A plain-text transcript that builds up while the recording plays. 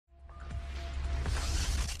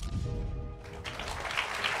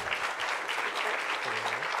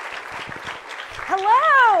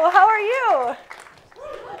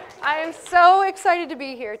I am so excited to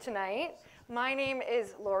be here tonight. My name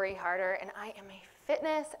is Lori Harder, and I am a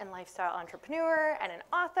fitness and lifestyle entrepreneur and an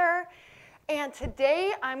author. And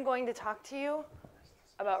today I'm going to talk to you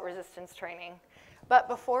about resistance training. But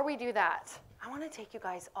before we do that, I want to take you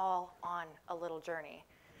guys all on a little journey.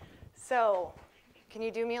 So, can you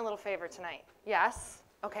do me a little favor tonight? Yes?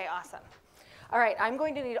 Okay, awesome. All right, I'm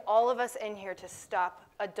going to need all of us in here to stop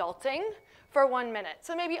adulting for 1 minute.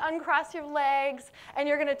 So maybe uncross your legs, and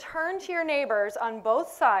you're gonna turn to your neighbors on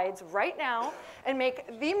both sides right now and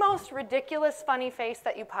make the most ridiculous funny face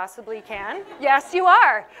that you possibly can. Yes, you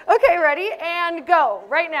are. Okay, ready? And go,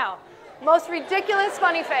 right now. Most ridiculous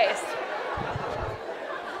funny face.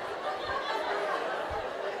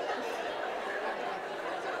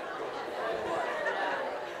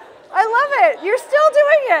 I love it. You're still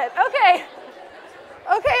doing it. Okay.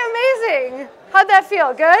 Okay, amazing. How'd that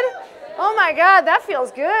feel? Good? Oh my God, that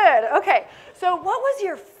feels good. Okay, so what was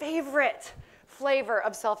your favorite flavor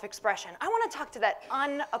of self-expression? I want to talk to that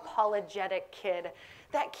unapologetic kid.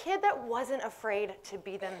 That kid that wasn't afraid to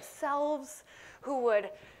be themselves, who would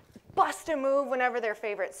bust a move whenever their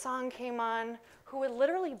favorite song came on, who would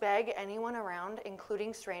literally beg anyone around,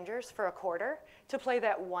 including strangers, for a quarter to play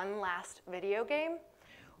that one last video game.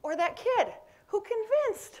 Or that kid who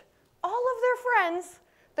convinced all of their friends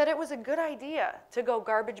that it was a good idea to go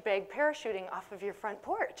garbage bag parachuting off of your front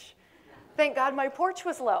porch. Thank God my porch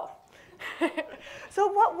was low. So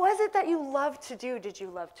what was it that you loved to do? Did you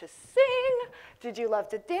love to sing? Did you love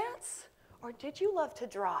to dance? Or did you love to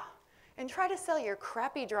draw? And try to sell your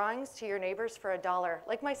crappy drawings to your neighbors for $1,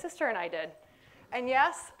 like my sister and I did. And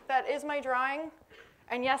yes, that is my drawing.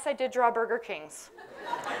 And yes, I did draw Burger Kings.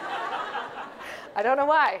 I don't know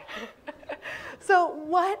why. So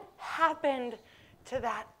what happened to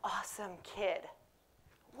that awesome kid?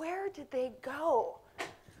 Where did they go?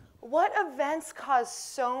 What events caused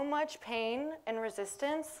so much pain and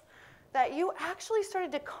resistance that you actually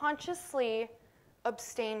started to consciously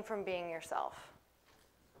abstain from being yourself?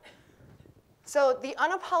 So the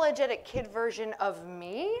unapologetic kid version of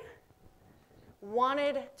me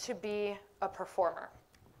wanted to be a performer.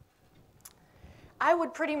 I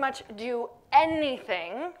would pretty much do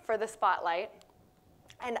anything for the spotlight,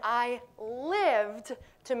 and I lived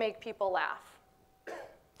to make people laugh.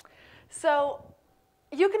 So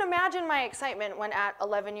you can imagine my excitement when at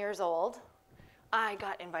 11 years old, I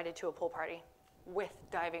got invited to a pool party with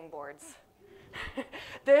diving boards.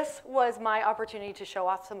 This was my opportunity to show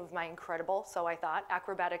off some of my incredible, so I thought,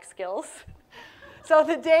 acrobatic skills. So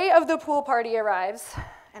the day of the pool party arrives,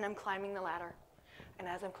 and I'm climbing the ladder. And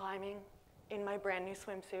as I'm climbing in my brand new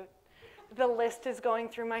swimsuit, the list is going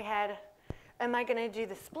through my head. Am I gonna do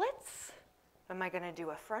the splits? Am I gonna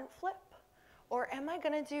do a front flip? Or am I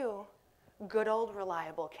gonna do good old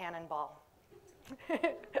reliable cannonball?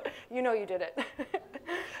 You know you did it.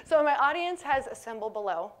 So my audience has assembled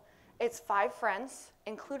below. It's 5 friends.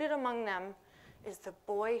 Included among them is the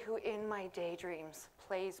boy who in my daydreams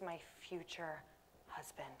plays my future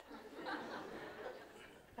husband.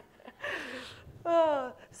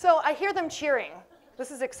 So I hear them cheering.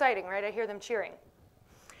 This is exciting, right? I hear them cheering.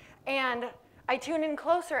 And I tune in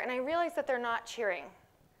closer, and I realize that they're not cheering.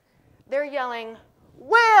 They're yelling,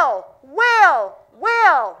 "Will, Will,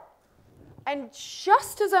 Will!" And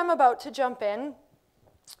just as I'm about to jump in,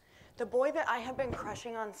 the boy that I have been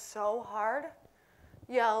crushing on so hard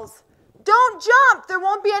yells, "Don't jump! There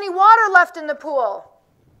won't be any water left in the pool."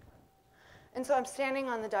 And so I'm standing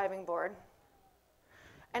on the diving board,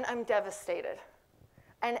 and I'm devastated.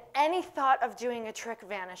 And any thought of doing a trick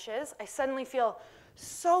vanishes. I suddenly feel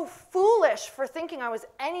so foolish for thinking I was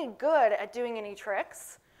any good at doing any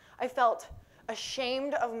tricks. I felt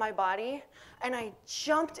ashamed of my body, and I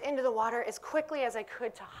jumped into the water as quickly as I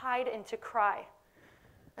could to hide and to cry.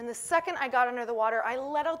 And the second I got under the water, I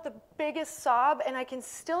let out the biggest sob, and I can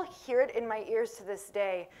still hear it in my ears to this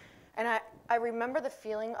day. And I remember the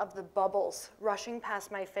feeling of the bubbles rushing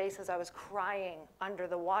past my face as I was crying under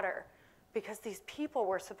the water, because these people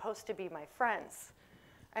were supposed to be my friends.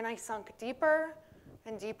 And I sunk deeper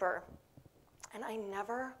and deeper, and I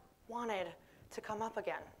never wanted to come up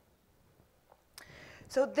again.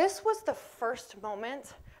 So this was the first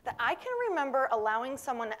moment that I can remember allowing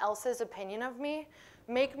someone else's opinion of me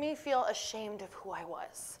make me feel ashamed of who I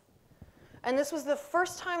was. And this was the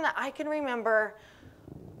first time that I can remember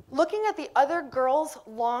looking at the other girls'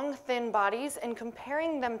 long, thin bodies and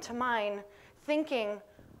comparing them to mine, thinking,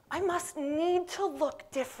 I must need to look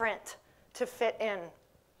different to fit in.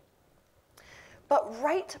 But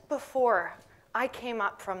right before I came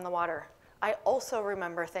up from the water, I also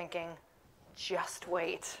remember thinking, just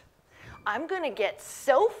wait. I'm gonna get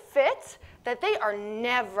so fit that they are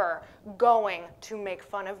never going to make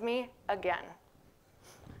fun of me again.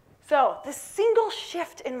 So this single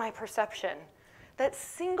shift in my perception, that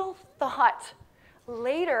single thought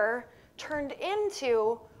later turned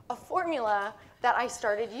into a formula that I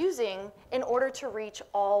started using in order to reach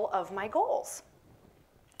all of my goals.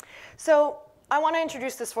 So I want to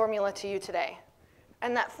introduce this formula to you today.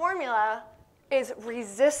 And that formula is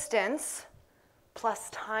resistance plus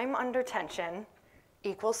time under tension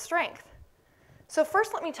equals strength. So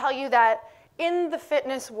first let me tell you that in the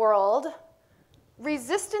fitness world,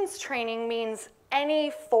 resistance training means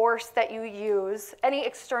any force that you use, any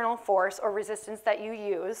external force or resistance that you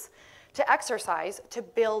use to exercise to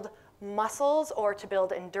build muscles or to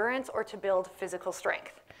build endurance or to build physical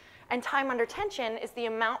strength. And time under tension is the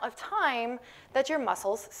amount of time that your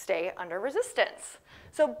muscles stay under resistance.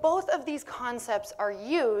 So both of these concepts are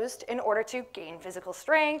used in order to gain physical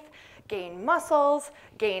strength, gain muscles,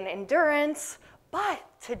 gain endurance. But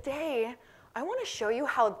today, I want to show you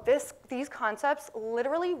how these concepts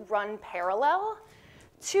literally run parallel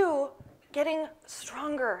to getting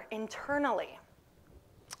stronger internally.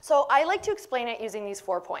 So I like to explain it using these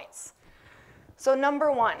 4 points. So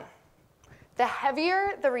number 1, the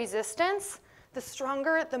heavier the resistance, the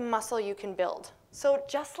stronger the muscle you can build. So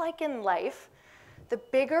just like in life, the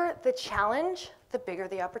bigger the challenge, the bigger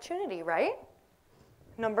the opportunity, right?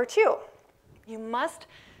 Number 2, you must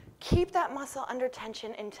keep that muscle under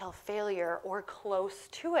tension until failure or close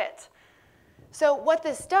to it. So what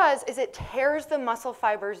this does is it tears the muscle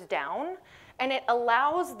fibers down and it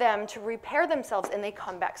allows them to repair themselves and they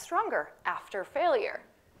come back stronger after failure.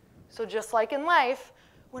 So just like in life,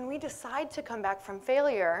 when we decide to come back from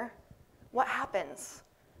failure, what happens?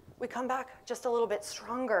 We come back just a little bit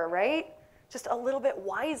stronger, right? Just a little bit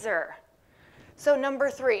wiser. So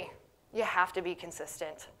number 3, you have to be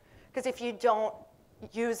consistent. Because if you don't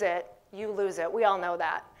use it, you lose it. We all know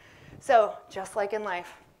that. So just like in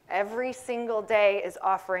life, every single day is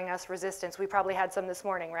offering us resistance. We probably had some this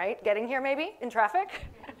morning, right? Getting here maybe in traffic.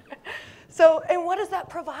 So, and what does that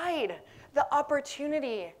provide? The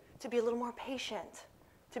opportunity to be a little more patient,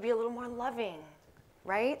 to be a little more loving,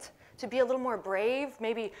 right? To be a little more brave,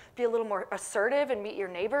 maybe be a little more assertive and meet your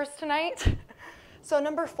neighbors tonight. So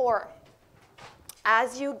number 4,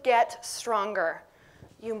 as you get stronger,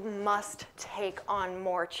 you must take on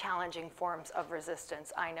more challenging forms of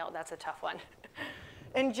resistance. I know, that's a tough one.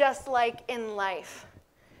 And just like in life,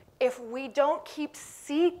 if we don't keep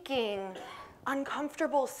seeking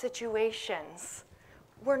uncomfortable situations,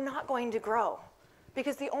 we're not going to grow.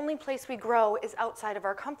 Because the only place we grow is outside of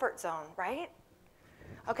our comfort zone, right?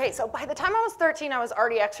 Okay, so by the time I was 13, I was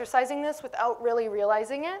already exercising this without really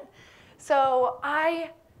realizing it. So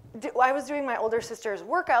I was doing my older sister's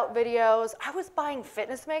workout videos. I was buying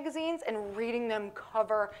fitness magazines and reading them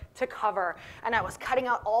cover to cover. And I was cutting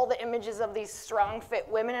out all the images of these strong, fit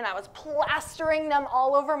women, and I was plastering them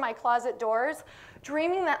all over my closet doors,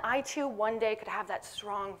 dreaming that I too one day could have that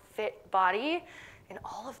strong, fit body and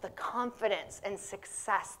all of the confidence and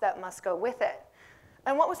success that must go with it.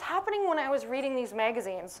 And what was happening when I was reading these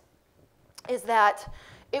magazines is that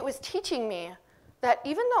it was teaching me that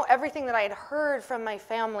even though everything that I had heard from my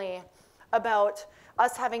family about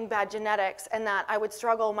us having bad genetics and that I would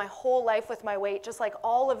struggle my whole life with my weight, just like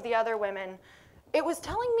all of the other women, it was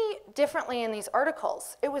telling me differently in these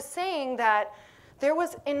articles. It was saying that there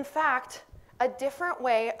was, in fact, a different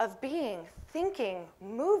way of being, thinking,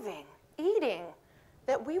 moving, eating,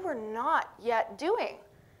 that we were not yet doing.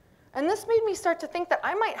 And this made me start to think that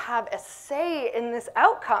I might have a say in this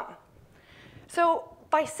outcome. So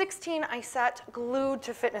by 16, I sat glued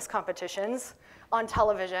to fitness competitions on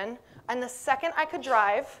television. And the second I could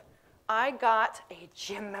drive, I got a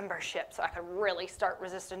gym membership so I could really start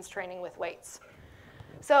resistance training with weights.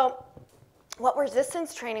 So what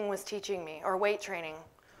resistance training was teaching me, or weight training,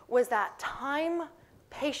 was that time,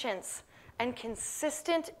 patience, and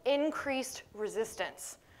consistent increased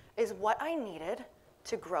resistance is what I needed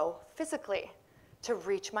to grow physically, to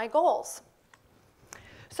reach my goals.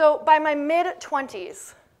 So by my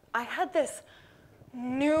mid-20s, I had this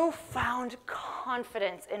newfound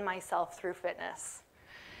confidence in myself through fitness.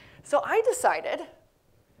 So I decided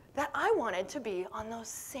that I wanted to be on those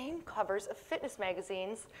same covers of fitness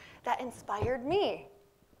magazines that inspired me.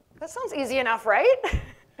 That sounds easy enough, right?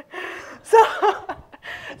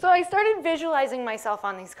 So I started visualizing myself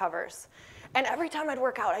on these covers. And every time I'd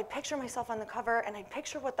work out, I'd picture myself on the cover, and I'd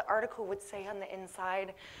picture what the article would say on the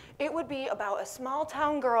inside. It would be about a small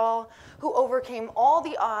town girl who overcame all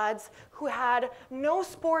the odds, who had no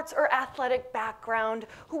sports or athletic background,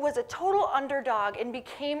 who was a total underdog and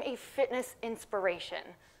became a fitness inspiration.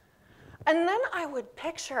 And then I would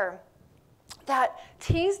picture that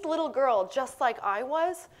teased little girl, just like I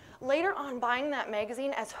was, later on buying that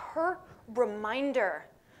magazine as her reminder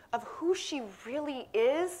of who she really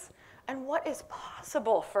is and what is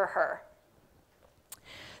possible for her.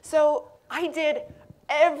 So I did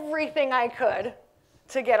everything I could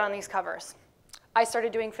to get on these covers. I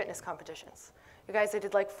started doing fitness competitions. You guys, I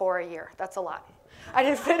did like 4 a year. That's a lot. I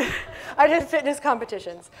did fitness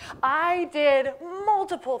competitions. I did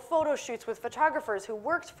multiple photo shoots with photographers who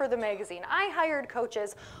worked for the magazine. I hired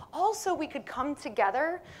coaches. Also, we could come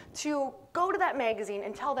together to go to that magazine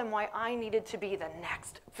and tell them why I needed to be the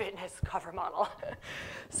next fitness cover model.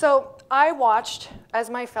 So I watched as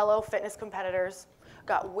my fellow fitness competitors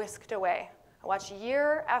got whisked away. I watched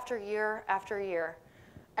year after year after year.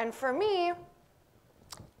 And for me,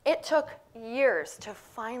 it took years to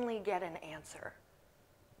finally get an answer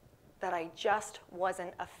that I just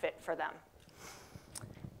wasn't a fit for them.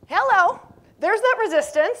 Hello, there's that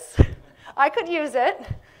resistance. I could use it.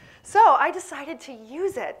 So I decided to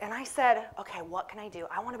use it, and I said, okay, what can I do?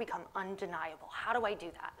 I want to become undeniable. How do I do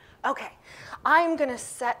that? Okay, I'm going to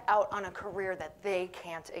set out on a career that they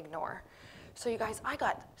can't ignore. So you guys, I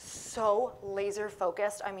got so laser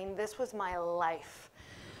focused. I mean, this was my life.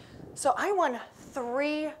 So I won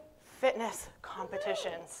 3 fitness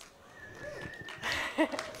competitions.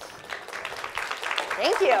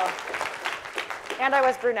 Thank you. And I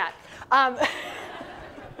was brunette.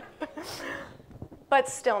 But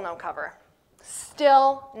still no cover.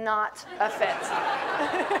 Still not a fit.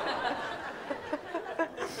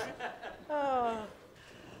 Oh.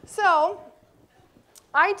 So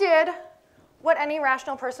I did what any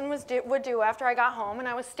rational person would do after I got home, and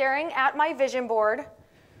I was staring at my vision board.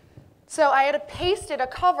 So I had pasted a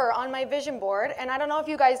cover on my vision board, and I don't know if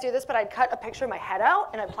you guys do this, but I'd cut a picture of my head out,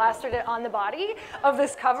 and I plastered it on the body of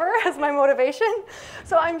this cover as my motivation.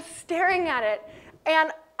 So I'm staring at it,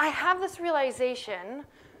 and I have this realization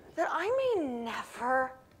that I may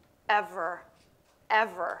never, ever,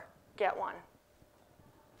 ever get one.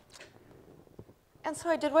 And so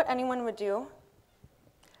I did what anyone would do,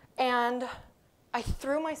 and I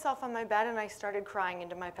threw myself on my bed, and I started crying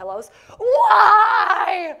into my pillows.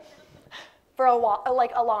 Why? For a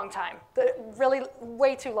long time, really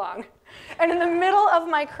way too long. And in the middle of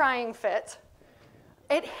my crying fit,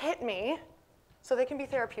 it hit me, so they can be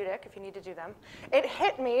therapeutic if you need to do them. It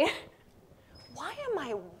hit me, why am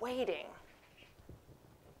I waiting?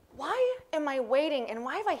 Why am I waiting, and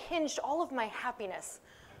why have I hinged all of my happiness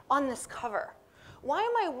on this cover? Why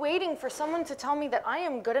am I waiting for someone to tell me that I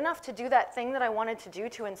am good enough to do that thing that I wanted to do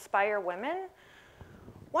to inspire women?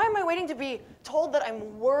 Why am I waiting to be told that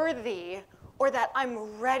I'm worthy or that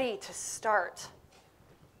I'm ready to start?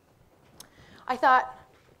 I thought,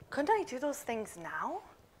 couldn't I do those things now?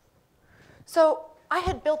 So I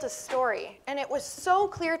had built a story, and it was so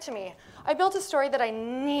clear to me. I built a story that I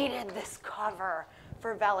needed this cover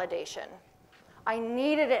for validation. I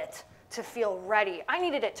needed it to feel ready. I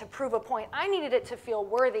needed it to prove a point. I needed it to feel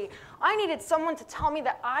worthy. I needed someone to tell me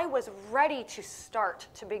that I was ready to start,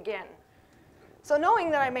 to begin. So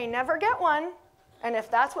knowing that I may never get one, and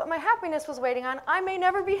if that's what my happiness was waiting on, I may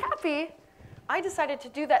never be happy, I decided to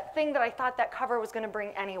do that thing that I thought that cover was going to bring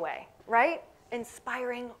anyway, right?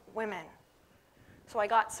 Inspiring women. So I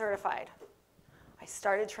got certified. I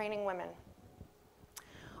started training women.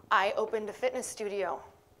 I opened a fitness studio.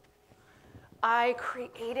 I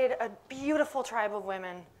created a beautiful tribe of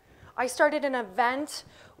women. I started an event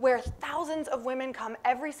where thousands of women come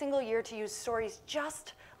every single year to use stories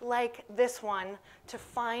just like this one to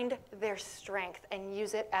find their strength and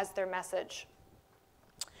use it as their message.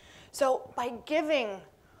 So by giving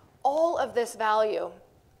all of this value,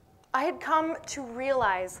 I had come to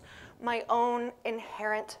realize my own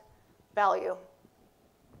inherent value.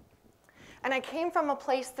 And I came from a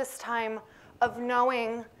place this time of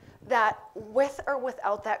knowing that with or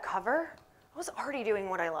without that cover, I was already doing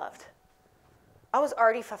what I loved. I was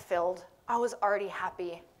already fulfilled. I was already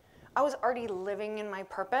happy. I was already living in my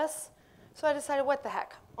purpose. So I decided, what the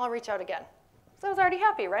heck, I'll reach out again. So I was already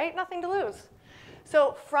happy, right? Nothing to lose.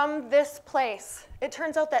 So from this place, it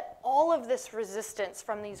turns out that all of this resistance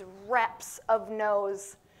from these reps of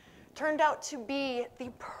no's turned out to be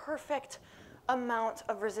the perfect amount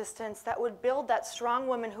of resistance that would build that strong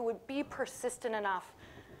woman who would be persistent enough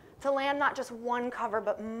to land not just one cover,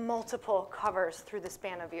 but multiple covers through the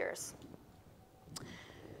span of years.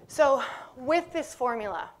 So with this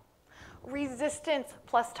formula, resistance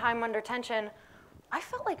plus time under tension, I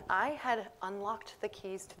felt like I had unlocked the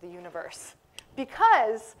keys to the universe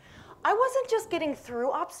because I wasn't just getting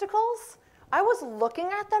through obstacles, I was looking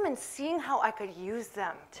at them and seeing how I could use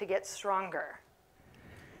them to get stronger.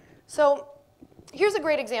 So here's a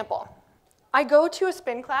great example. I go to a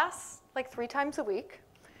spin class like 3 times a week.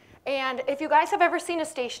 And if you guys have ever seen a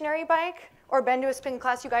stationary bike or been to a spin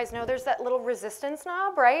class, you guys know there's that little resistance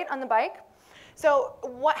knob, right, on the bike. So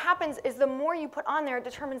what happens is the more you put on there, it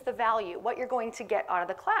determines the value, what you're going to get out of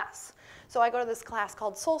the class. So I go to this class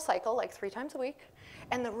called Soul Cycle like 3 times a week,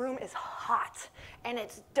 and the room is hot, and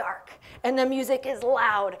it's dark, and the music is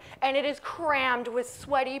loud, and it is crammed with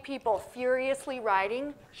sweaty people furiously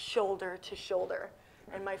riding shoulder to shoulder.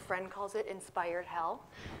 And my friend calls it inspired hell.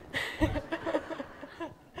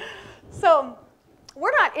 So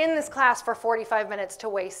we're not in this class for 45 minutes to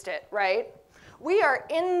waste it, right? We are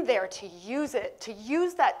in there to use it, to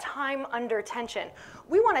use that time under tension.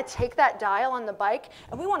 We want to take that dial on the bike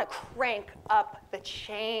and we want to crank up the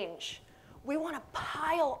change. We want to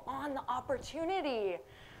pile on the opportunity,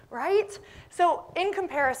 right? So in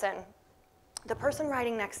comparison, the person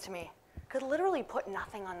riding next to me could literally put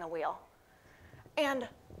nothing on the wheel. And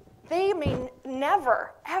they may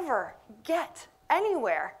never, ever get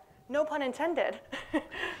anywhere, no pun intended,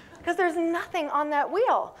 because there's nothing on that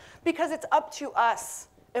wheel. Because it's up to us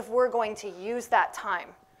if we're going to use that time,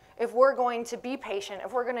 if we're going to be patient,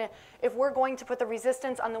 if we're going to put the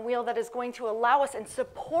resistance on the wheel that is going to allow us and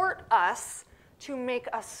support us to make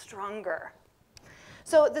us stronger.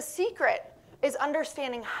 So the secret is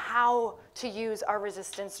understanding how to use our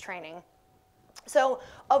resistance training. So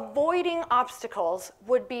avoiding obstacles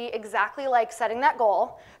would be exactly like setting that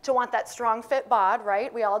goal to want that strong fit bod,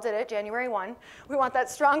 right? We all did it, January 1. We want that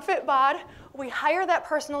strong fit bod. We hire that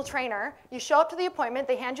personal trainer. You show up to the appointment,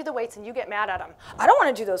 they hand you the weights, and you get mad at them. I don't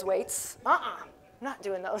want to do those weights. Not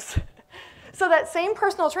doing those. So that same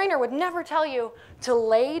personal trainer would never tell you to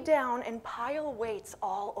lay down and pile weights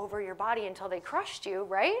all over your body until they crushed you,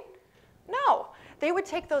 right? No. They would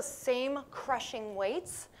take those same crushing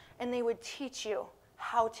weights and they would teach you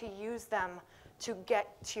how to use them to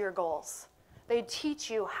get to your goals. They'd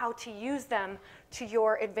teach you how to use them to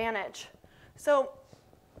your advantage. So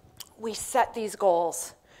we set these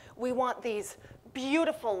goals. We want these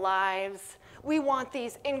beautiful lives. We want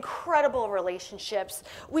these incredible relationships.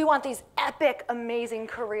 We want these epic, amazing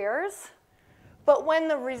careers. But when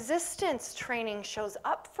the resistance training shows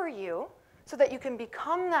up for you so that you can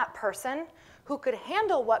become that person who could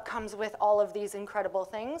handle what comes with all of these incredible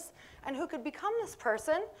things, and who could become this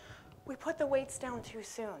person, we put the weights down too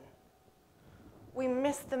soon. We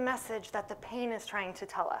miss the message that the pain is trying to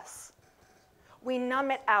tell us. We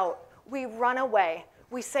numb it out. We run away.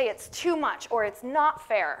 We say it's too much or it's not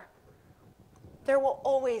fair. There will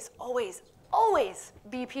always, always, always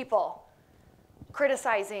be people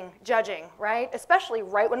criticizing, judging, right? Especially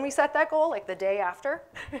right when we set that goal, like the day after.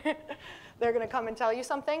 They're going to come and tell you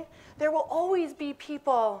something. There will always be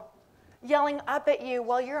people yelling up at you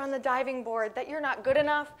while you're on the diving board that you're not good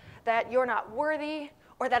enough, that you're not worthy,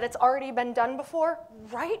 or that it's already been done before,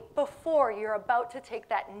 right before you're about to take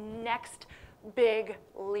that next big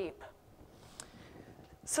leap.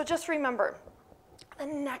 So just remember, the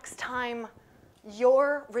next time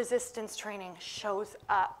your resistance training shows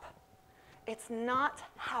up, it's not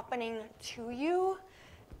happening to you,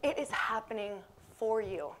 it is happening for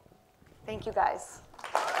you. Thank you, guys.